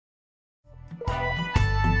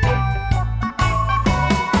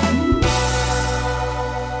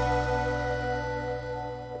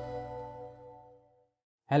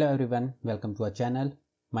Hello everyone, welcome to our channel.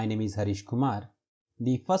 My name is Harish Kumar.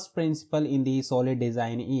 The first principle in the solid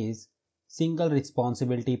design is single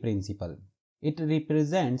responsibility principle. It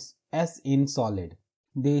represents S in solid.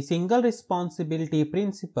 The single responsibility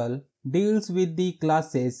principle deals with the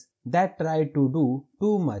classes that try to do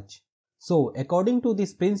too much. So according to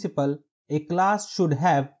this principle, a class should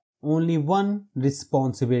have only one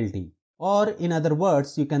responsibility. Or in other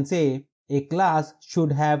words, you can say a class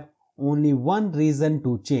should have only one reason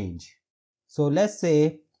to change. So let's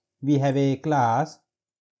say we have a class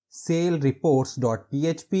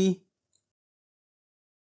salereports.php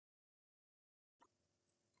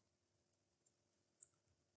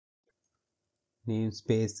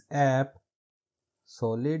namespace app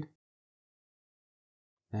solid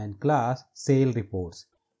and class sale reports,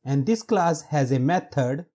 and this class has a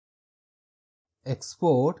method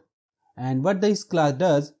export, and what this class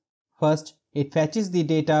does, first it fetches the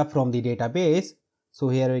data from the database. So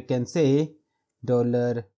here we can say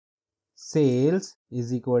 $sales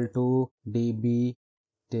is equal to db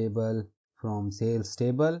table from sales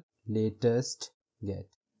table latest get.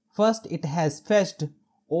 First it has fetched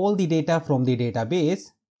all the data from the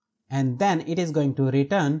database, and then it is going to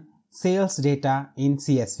return sales data in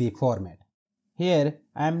CSV format. Here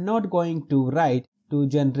I am not going to write to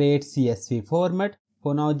generate CSV format.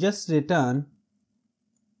 For now just return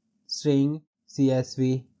string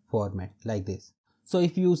CSV format like this. So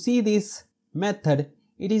if you see this method,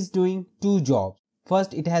 it is doing two jobs.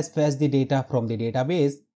 First it has fetched the data from the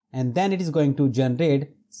database, and then it is going to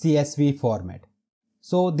generate CSV format.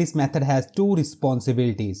 So this method has two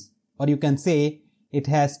responsibilities, or you can say it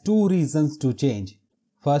has two reasons to change.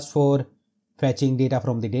 First for fetching data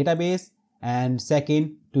from the database, and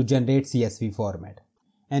second to generate CSV format.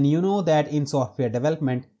 And you know that in software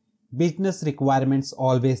development, business requirements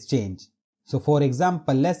always change. So for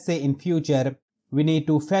example, let's say in future we need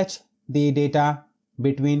to fetch the data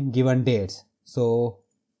between given dates. So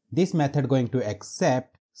this method going to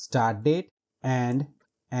accept start date and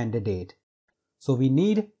end date. So we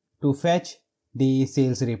need to fetch the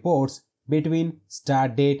sales reports between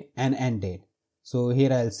start date and end date. So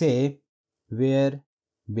here I'll say where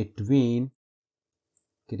between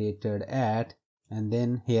created at, and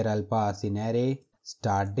then here I'll pass in array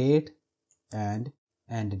start date and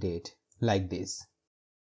end date like this.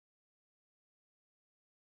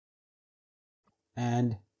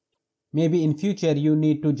 And maybe in future you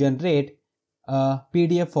need to generate a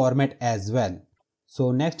PDF format as well.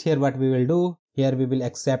 So next here what we will do, here we will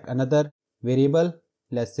accept another variable,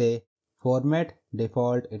 let's say format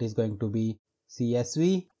default, it is going to be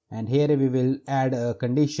CSV, and here we will add a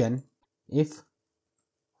condition. If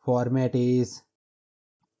format is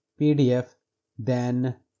PDF,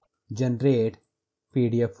 then generate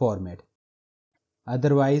PDF format,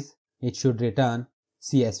 otherwise it should return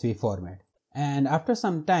CSV format. And after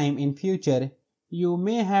some time in future you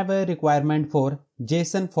may have a requirement for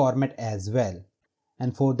JSON format as well,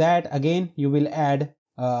 and for that again you will add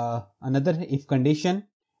another if condition,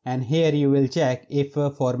 and here you will check if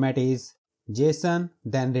format is JSON,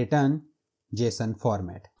 then return JSON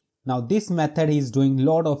format. Now this method is doing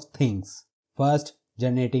lot of things. First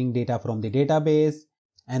generating data from the database,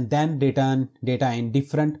 and then return data in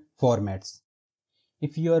different formats.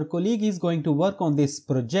 If your colleague is going to work on this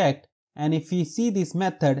project, and if he see this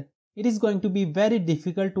method, it is going to be very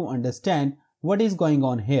difficult to understand what is going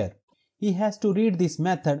on here. He has to read this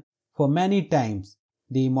method for many times.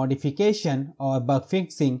 The modification or bug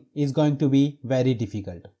fixing is going to be very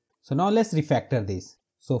difficult. So now let's refactor this.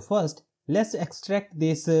 So first let's extract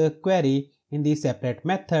this query in the separate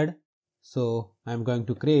method. So I'm going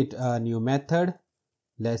to create a new method.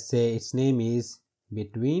 Let's say its name is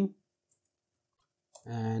between,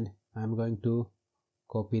 and I'm going to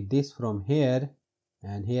copy this from here,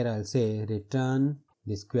 and here I'll say return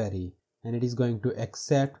this query, and it is going to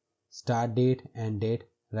accept start date and date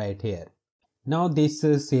right here. Now this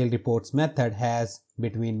sale reports method has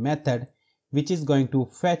between method, which is going to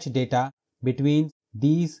fetch data between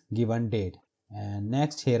these given date. And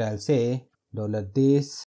next here I'll say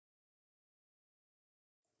 $this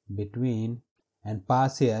between, and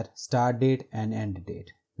pass here start date and end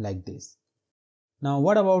date like this. Now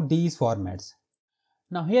what about these formats?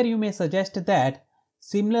 Now here you may suggest that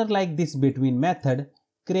similar like this between method,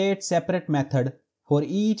 create separate method for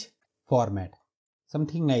each format,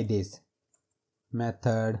 something like this.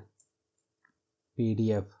 Method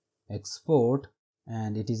PDF export,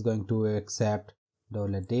 and it is going to accept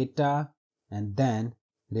 $data and then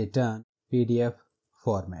return PDF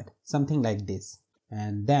format, something like this.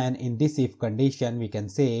 And then in this if condition we can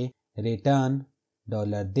say return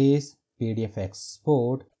 $this PDF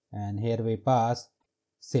export, and here we pass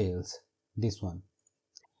sales, this one.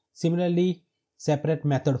 Similarly, separate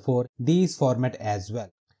method for these format as well.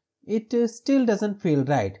 It still doesn't feel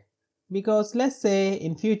right, because let's say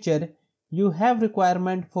in future you have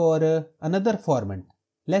requirement for another format,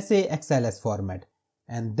 let's say XLS format,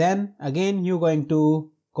 and then again you going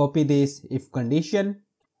to copy this if condition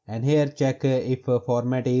and here check if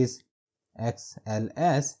format is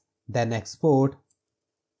XLS, then export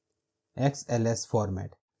XLS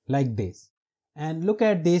format like this. And look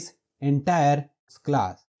at this entire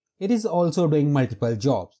class. It is also doing multiple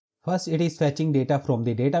jobs. First it is fetching data from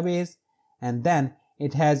the database, and then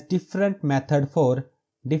it has different method for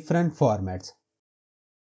different formats.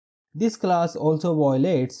 This class also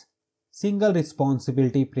violates single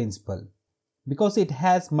responsibility principle because it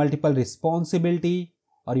has multiple responsibility,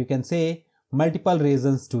 or you can say multiple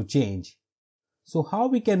reasons to change. So how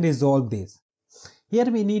we can resolve this? Here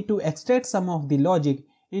we need to extract some of the logic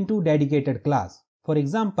into dedicated class. For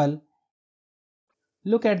example,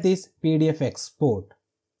 look at this PDF export.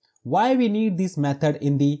 Why we need this method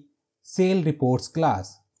in the sale reports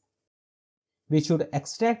class? We should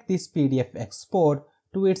extract this PDF export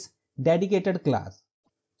to its dedicated class.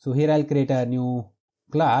 So here I'll create a new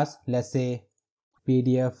class, let's say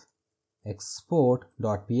PDF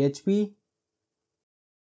export.php,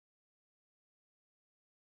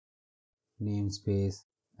 namespace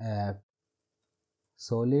app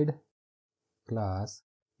solid class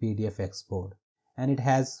PDF export, and it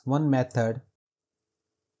has one method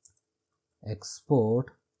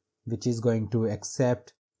export which is going to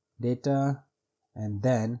accept data and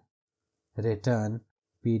then return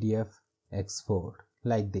PDF export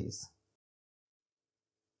like this.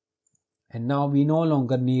 And now we no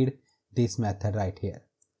longer need this method right here.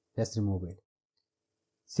 Let's remove it.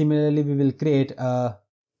 Similarly, we will create a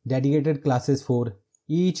dedicated classes for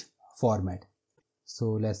each format.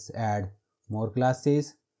 So let's add more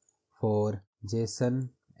classes for JSON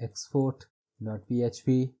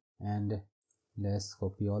export.php, and let's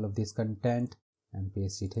copy all of this content and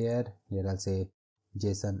paste it here. Here I'll say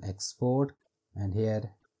JSON export and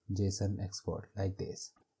here JSON export like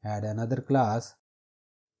this. Add another class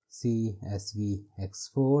CSV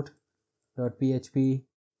export.php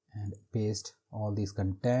and paste all this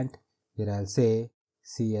content. Here I'll say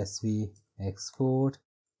CSV export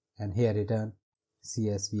and here return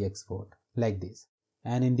CSV export like this.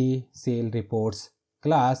 And in the sale reports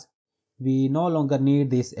class, we no longer need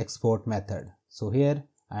this export method. So here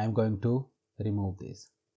I am going to remove this.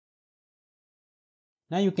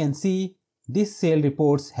 Now you can see this sale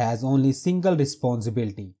reports has only single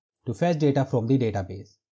responsibility to fetch data from the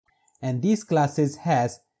database, and these classes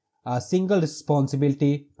has a single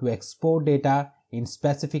responsibility to export data in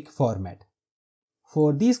specific format.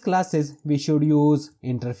 For these classes we should use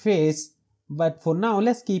interface, but for now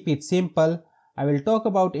let's keep it simple. I will talk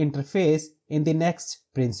about interface in the next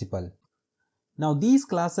principle. Now these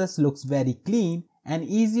classes looks very clean and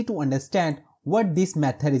easy to understand what this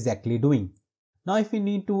method is actually doing. Now if we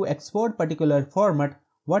need to export particular format,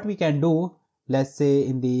 what we can do, let's say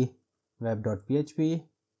in the web.php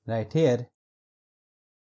right here,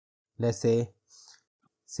 let's say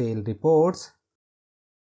sale reports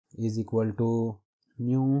is equal to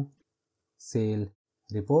new sale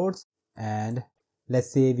reports, and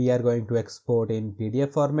let's say we are going to export in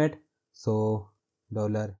PDF format. So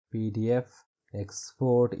 $PDF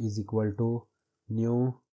export is equal to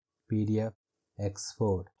new PDF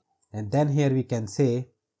export, and then here we can say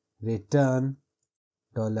return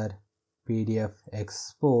 $PDF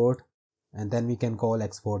export, and then we can call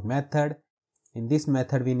export method. In this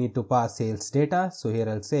method we need to pass sales data. So here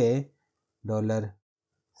I'll say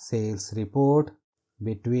 $sales report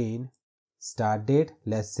between start date,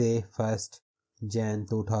 let's say 1st Jan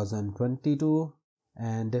 2022,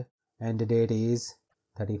 and end date is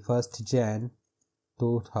 31st Jan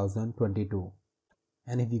 2022.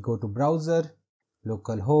 And if we go to browser,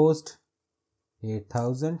 localhost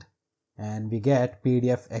 8000, and we get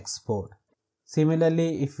PDF export.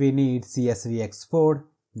 Similarly, if we need CSV export,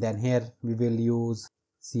 then here we will use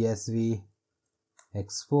CSV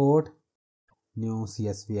export, new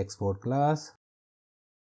CSV export class,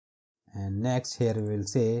 and next here we will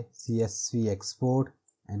say CSV export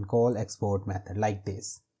and call export method like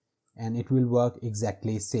this, and it will work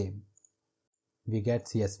exactly same. We get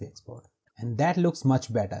CSV export, and that looks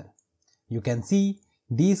much better. You can see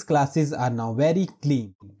these classes are now very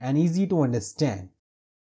clean and easy to understand.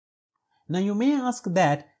 Now you may ask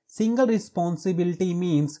that single responsibility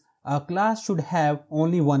means a class should have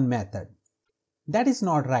only one method. That is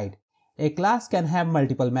not right. A class can have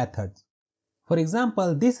multiple methods. For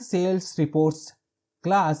example, this sales reports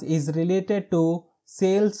class is related to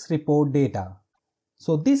sales report data.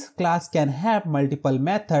 So this class can have multiple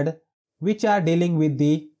methods which are dealing with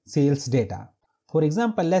the sales data. For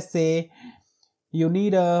example, let's say you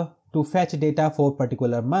need to fetch data for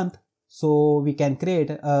particular month. So we can create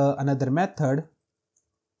another method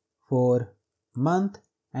for month,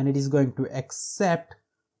 and it is going to accept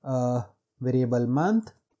a variable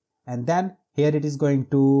month, and then here it is going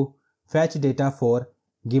to fetch data for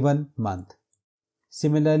given month.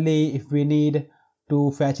 Similarly, if we need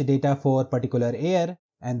to fetch data for particular year,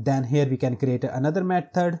 and then here we can create another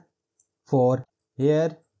method for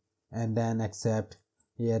year and then accept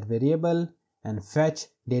year variable and fetch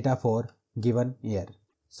data for given year.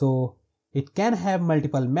 So it can have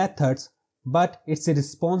multiple methods, but its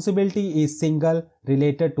responsibility is single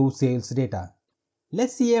related to sales data.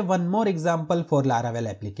 Let's see one more example for Laravel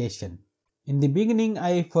application. In the beginning,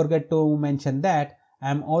 I forgot to mention that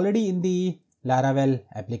I am already in the Laravel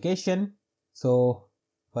application. So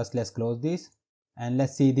first let's close this and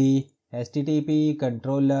let's see the HTTP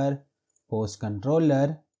controller, post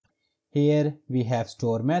controller. Here we have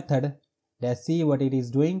store method. Let's see what it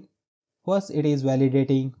is doing. First it is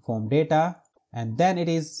validating form data and then it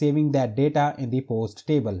is saving that data in the post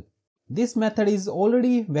table. This method is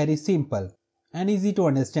already very simple and easy to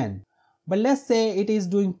understand. But let's say it is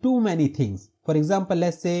doing too many things. For example,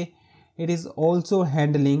 let's say it is also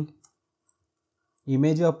handling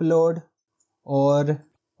image upload or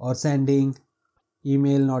sending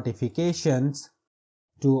email notifications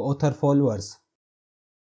to author followers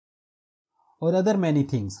or other many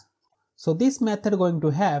things. So this method going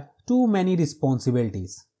to have too many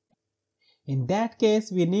responsibilities. In that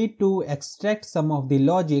case, we need to extract some of the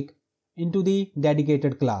logic into the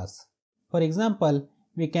dedicated class. For example,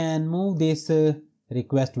 we can move this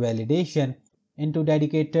request validation into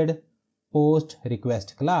dedicated post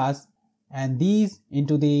request class and these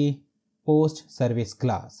into the post service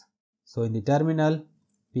class. So in the terminal,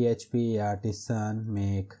 PHP artisan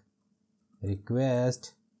make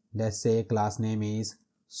request. Let's say class name is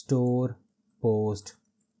store post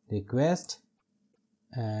request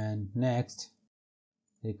and next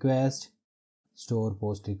request store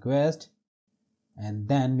post request, and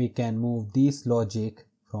then we can move this logic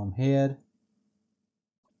from here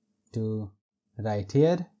to right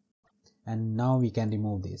here, and now we can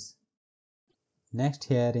remove this. Next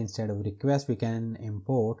here, instead of request we can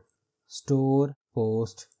import store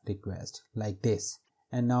post request like this.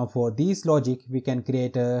 And now for this logic we can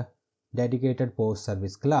create a dedicated post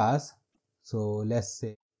service class. So let's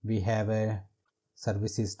say we have a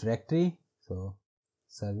services directory, so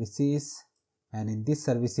services, and in this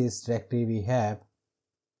services directory we have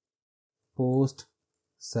post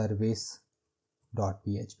service.php,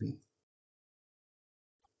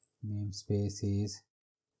 namespace is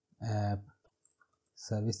app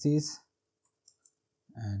services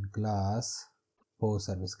and class post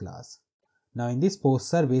service class. Now in this post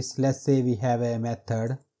service, let's say we have a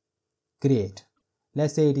method create.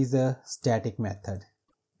 Let's say it is a static method,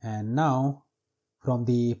 and now from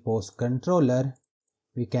the post controller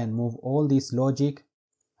we can move all this logic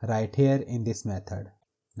right here in this method.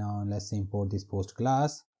 Now let's import this post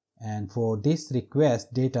class, and for this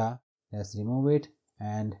request data, let's remove it,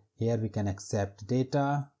 and here we can accept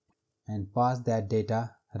data and pass that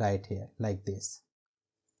data right here like this.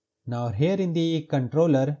 Now here in the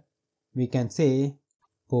controller we can say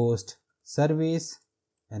post service,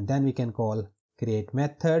 and then we can call create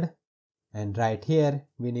method, and right here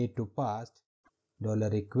we need to pass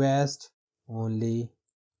 $request only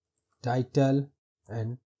title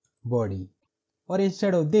and body. Or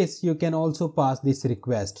instead of this you can also pass this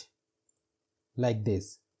request like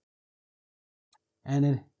this,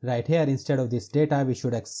 and right here instead of this data we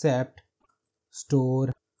should accept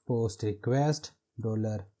store post request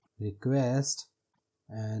 $request,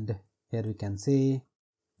 and here we can say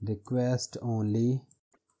request only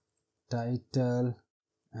title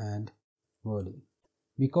and body.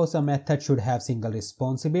 Because a method should have single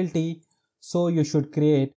responsibility, so you should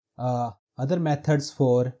create other methods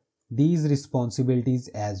for these responsibilities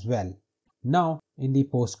as well. Now in the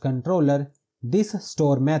post controller, this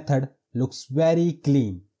store method looks very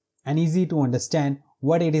clean and easy to understand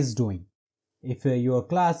what it is doing. If your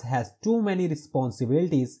class has too many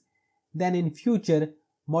responsibilities, then in future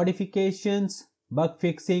modifications, bug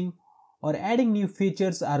fixing or adding new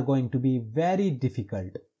features are going to be very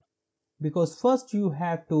difficult, because first you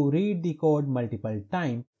have to read the code multiple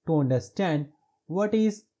times to understand what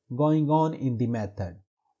is going on in the method,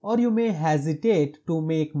 or you may hesitate to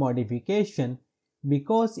make modification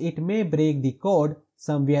because it may break the code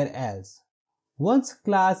somewhere else. Once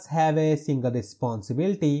class have a single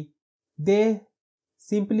responsibility, they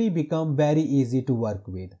simply become very easy to work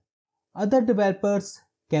with. Other developers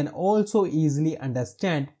can also easily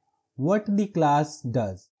understand what the class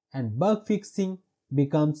does, and bug fixing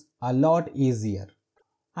becomes a lot easier.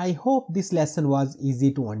 I hope this lesson was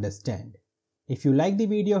easy to understand. If you like the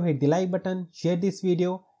video, hit the like button, share this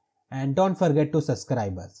video, and don't forget to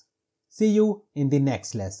subscribe us. See you in the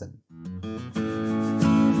next lesson.